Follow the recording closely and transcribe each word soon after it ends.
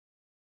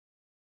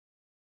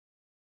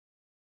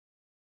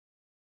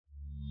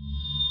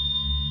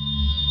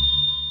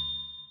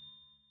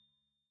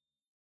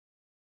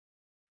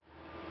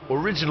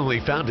Originally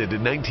founded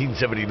in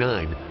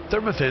 1979,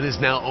 Thermafin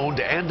is now owned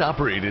and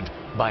operated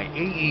by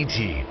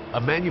AET, a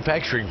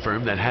manufacturing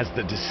firm that has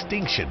the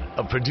distinction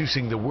of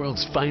producing the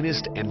world's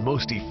finest and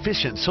most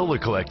efficient solar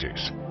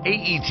collectors.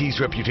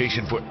 AET's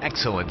reputation for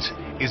excellence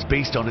is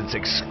based on its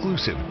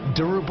exclusive,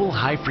 durable,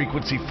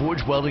 high-frequency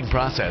forge welding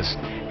process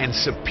and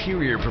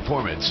superior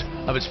performance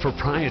of its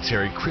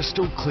proprietary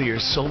crystal clear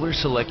solar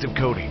selective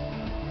coating.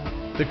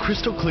 The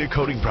crystal clear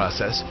coating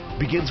process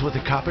begins with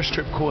a copper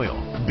strip coil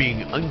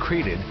being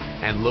uncrated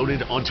and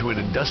loaded onto an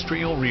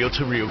industrial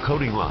reel-to-reel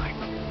coating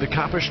line. The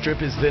copper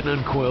strip is then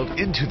uncoiled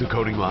into the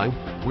coating line,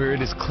 where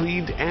it is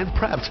cleaned and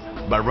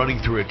prepped by running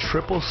through a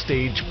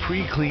triple-stage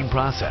pre-clean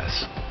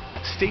process.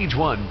 Stage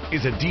 1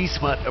 is a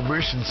D-Smut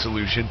immersion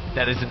solution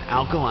that is an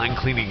alkaline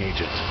cleaning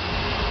agent.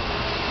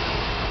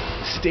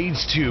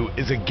 Stage 2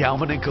 is a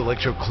galvanic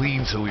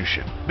electro-clean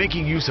solution,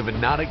 making use of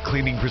anodic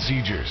cleaning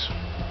procedures.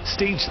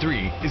 Stage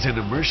 3 is an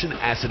immersion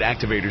acid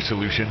activator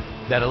solution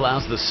that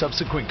allows the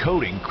subsequent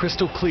coating,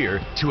 crystal clear,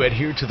 to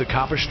adhere to the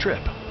copper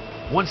strip.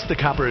 Once the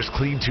copper is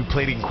cleaned to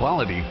plating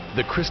quality,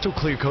 the crystal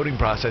clear coating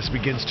process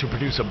begins to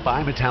produce a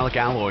bimetallic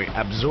alloy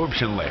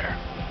absorption layer.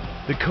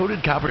 The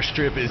coated copper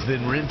strip is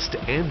then rinsed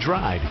and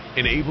dried,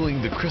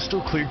 enabling the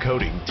crystal clear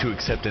coating to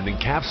accept an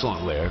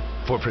encapsulant layer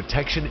for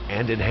protection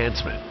and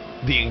enhancement.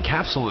 The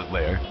encapsulant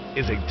layer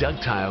is a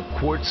ductile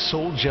quartz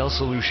sol gel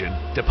solution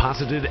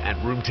deposited at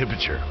room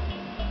temperature.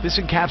 This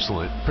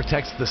encapsulant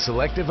protects the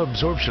selective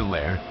absorption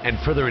layer and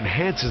further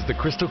enhances the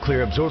crystal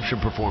clear absorption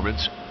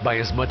performance by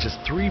as much as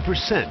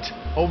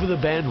 3% over the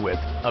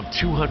bandwidth of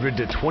 200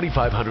 to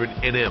 2500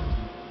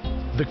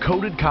 nm. The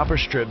coated copper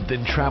strip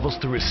then travels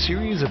through a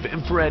series of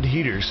infrared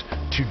heaters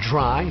to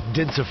dry,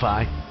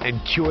 densify, and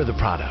cure the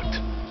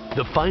product.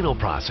 The final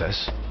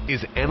process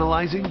is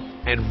analyzing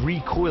and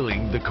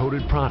recoiling the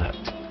coated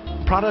product.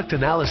 Product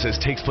analysis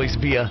takes place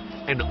via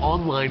an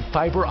online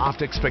fiber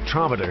optic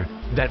spectrometer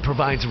that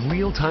provides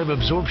real-time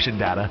absorption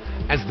data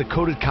as the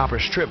coated copper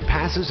strip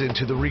passes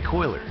into the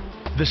recoiler.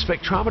 The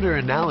spectrometer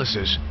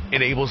analysis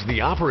enables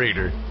the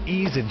operator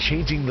ease in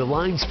changing the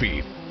line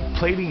speed,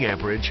 plating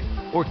amperage,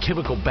 or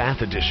chemical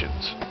bath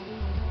additions.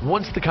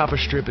 Once the copper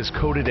strip is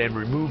coated and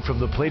removed from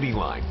the plating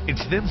line,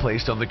 it's then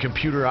placed on the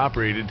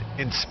computer-operated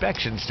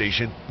inspection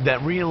station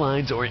that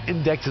realigns or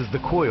indexes the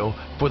coil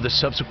for the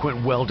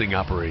subsequent welding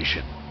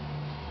operation.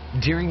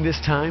 During this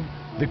time,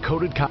 the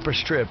coated copper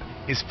strip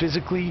is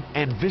physically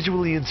and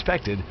visually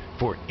inspected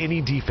for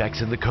any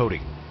defects in the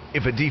coating.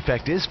 If a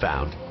defect is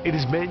found, it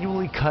is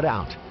manually cut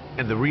out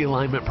and the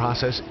realignment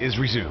process is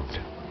resumed.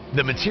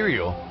 The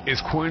material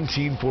is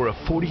quarantined for a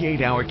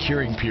 48-hour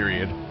curing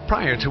period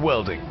prior to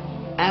welding.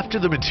 After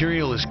the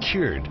material is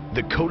cured,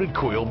 the coated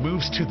coil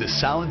moves to the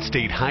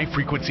solid-state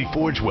high-frequency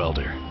forge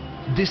welder.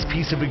 This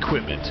piece of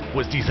equipment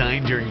was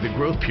designed during the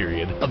growth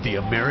period of the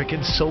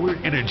American solar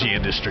energy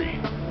industry.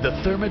 The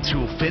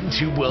Therma-Tool fin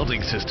tube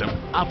welding system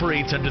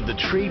operates under the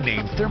trade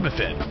name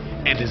Thermafin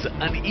and is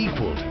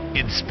unequaled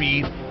in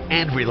speed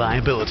and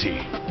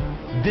reliability.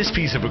 This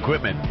piece of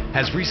equipment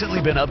has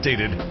recently been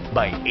updated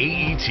by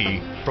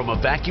AET from a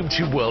vacuum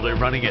tube welder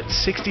running at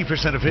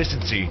 60%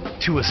 efficiency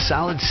to a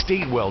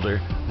solid-state welder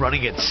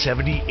running at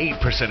 78%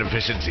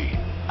 efficiency,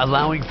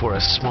 allowing for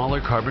a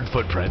smaller carbon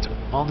footprint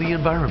on the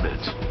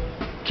environment.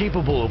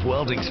 Capable of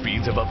welding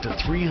speeds of up to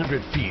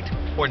 300 feet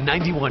or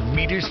 91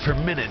 meters per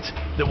minute,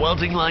 the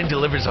welding line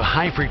delivers a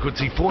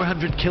high-frequency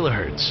 400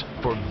 kilohertz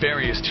for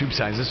various tube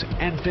sizes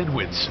and fin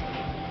widths.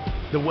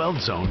 The weld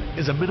zone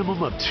is a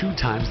minimum of 2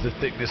 times the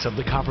thickness of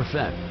the copper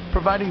fin,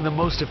 providing the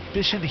most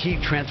efficient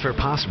heat transfer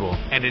possible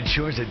and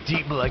ensures a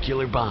deep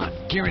molecular bond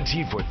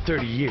guaranteed for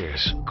 30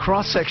 years.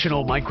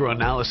 Cross-sectional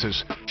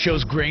microanalysis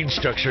shows grain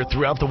structure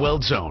throughout the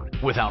weld zone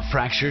without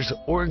fractures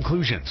or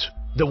inclusions.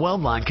 The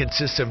weld line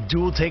consists of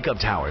dual take-up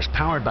towers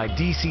powered by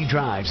DC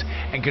drives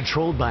and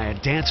controlled by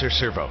a dancer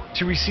servo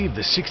to receive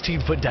the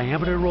 16-foot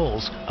diameter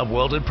rolls of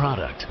welded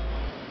product.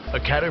 A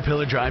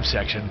Caterpillar drive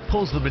section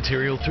pulls the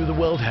material through the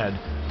weld head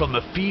from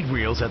the feed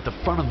reels at the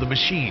front of the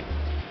machine.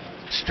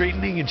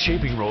 Straightening and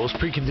shaping rolls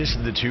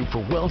precondition the tube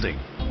for welding,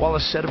 while a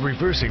set of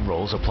reversing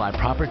rolls apply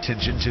proper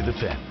tension to the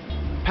fin.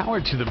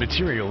 Power to the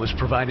material is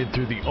provided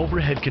through the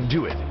overhead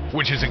conduit,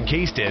 which is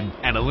encased in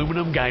an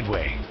aluminum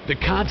guideway. The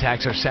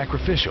contacts are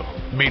sacrificial,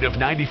 made of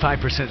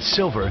 95%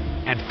 silver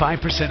and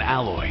 5%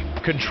 alloy.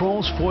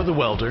 Controls for the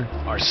welder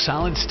are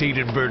solid-state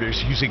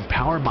inverters using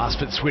power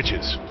MOSFET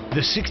switches.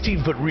 The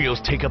 16-foot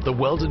reels take up the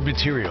welded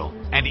material,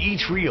 and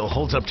each reel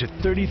holds up to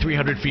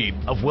 3,300 feet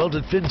of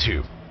welded fin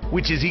tube,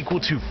 which is equal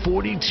to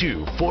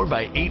 42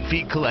 4x8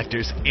 feet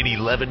collectors in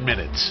 11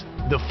 minutes.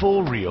 The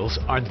full reels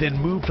are then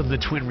moved from the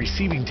twin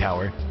receiving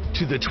tower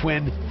to the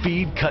twin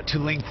feed cut to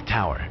length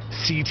tower,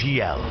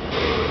 CTL.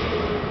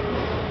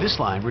 This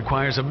line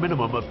requires a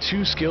minimum of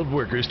 2 skilled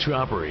workers to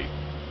operate.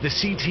 The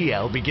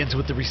CTL begins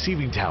with the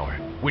receiving tower,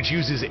 which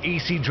uses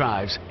AC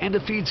drives and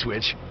a feed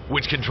switch,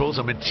 which controls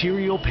a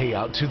material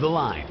payout to the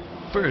line.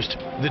 First,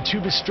 the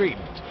tube is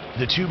straightened.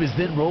 The tube is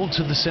then rolled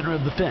to the center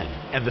of the fin,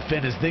 and the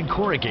fin is then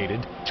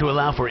corrugated to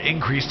allow for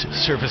increased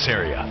surface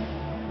area.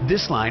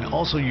 This line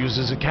also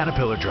uses a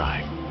Caterpillar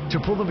drive. to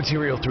pull the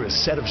material through a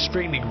set of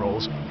straightening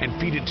rolls and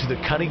feed it to the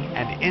cutting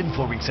and end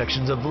forming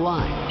sections of the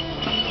line.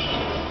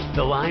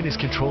 The line is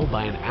controlled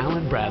by an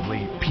Allen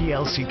Bradley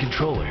PLC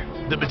controller.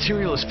 The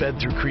material is fed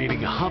through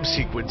creating a hub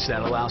sequence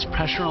that allows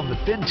pressure on the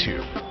fin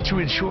tube to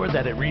ensure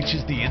that it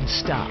reaches the end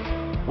stop,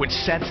 which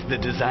sets the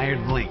desired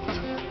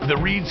length. The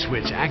reed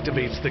switch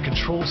activates the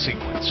control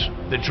sequence.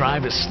 The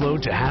drive is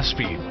slowed to half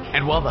speed,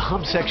 and while the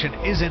hump section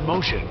is in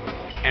motion,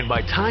 and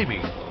by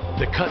timing,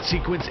 the cut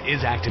sequence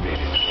is activated.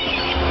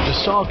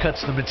 The saw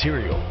cuts the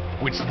material,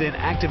 which then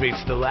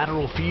activates the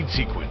lateral feed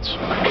sequence,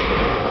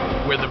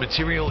 where the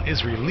material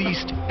is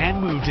released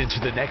and moved into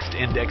the next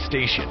index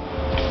station.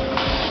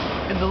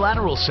 In the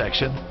lateral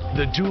section,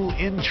 the dual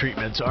end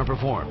treatments are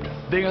performed.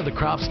 They are the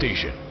crop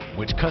station,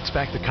 which cuts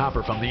back the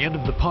copper from the end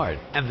of the part,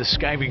 and the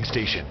skiving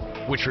station,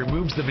 which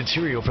removes the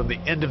material from the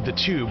end of the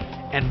tube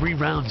and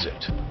re-rounds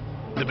it.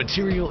 The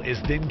material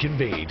is then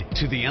conveyed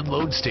to the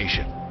unload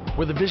station,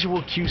 where the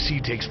visual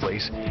QC takes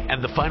place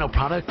and the final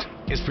product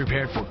is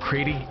prepared for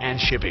crating and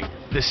shipping.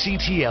 The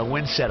CTL,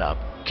 when set up,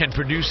 can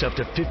produce up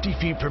to 50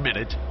 feet per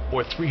minute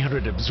or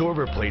 300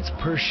 absorber plates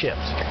per shift.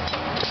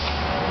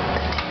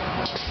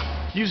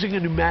 Using a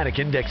pneumatic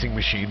indexing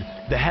machine,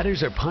 the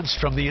headers are punched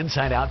from the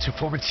inside out to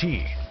form a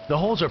T. The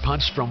holes are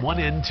punched from one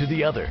end to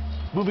the other,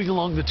 moving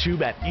along the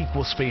tube at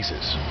equal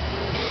spaces.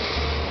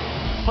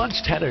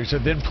 Punched headers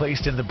are then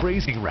placed in the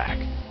brazing rack,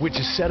 which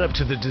is set up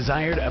to the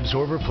desired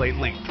absorber plate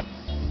length.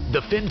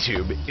 The fin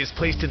tube is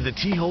placed in the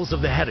T-holes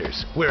of the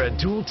headers, where a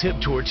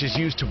dual-tip torch is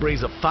used to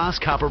braze a Foss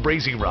copper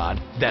brazing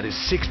rod that is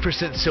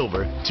 6%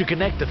 silver to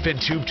connect the fin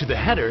tube to the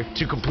header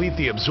to complete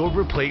the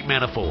absorber plate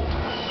manifold.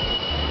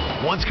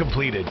 Once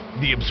completed,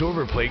 the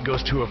absorber plate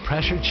goes to a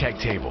pressure check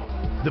table.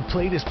 The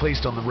plate is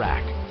placed on the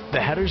rack, the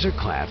headers are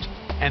clamped,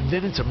 and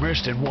then it's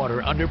immersed in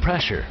water under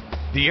pressure.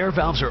 The air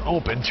valves are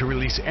opened to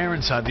release air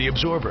inside the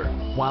absorber,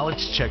 while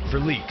it's checked for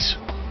leaks.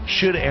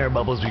 Should air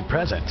bubbles be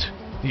present,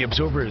 the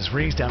absorber is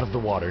raised out of the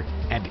water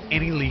and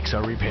any leaks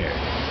are repaired.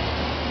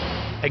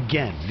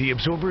 Again, the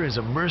absorber is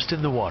immersed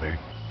in the water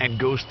and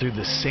goes through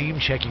the same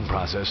checking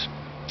process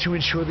to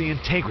ensure the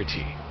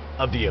integrity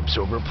of the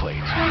absorber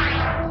plate.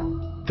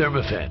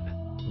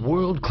 Thermafin,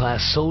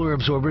 world-class solar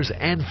absorbers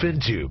and fin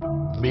tube,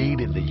 made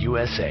in the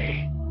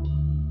USA.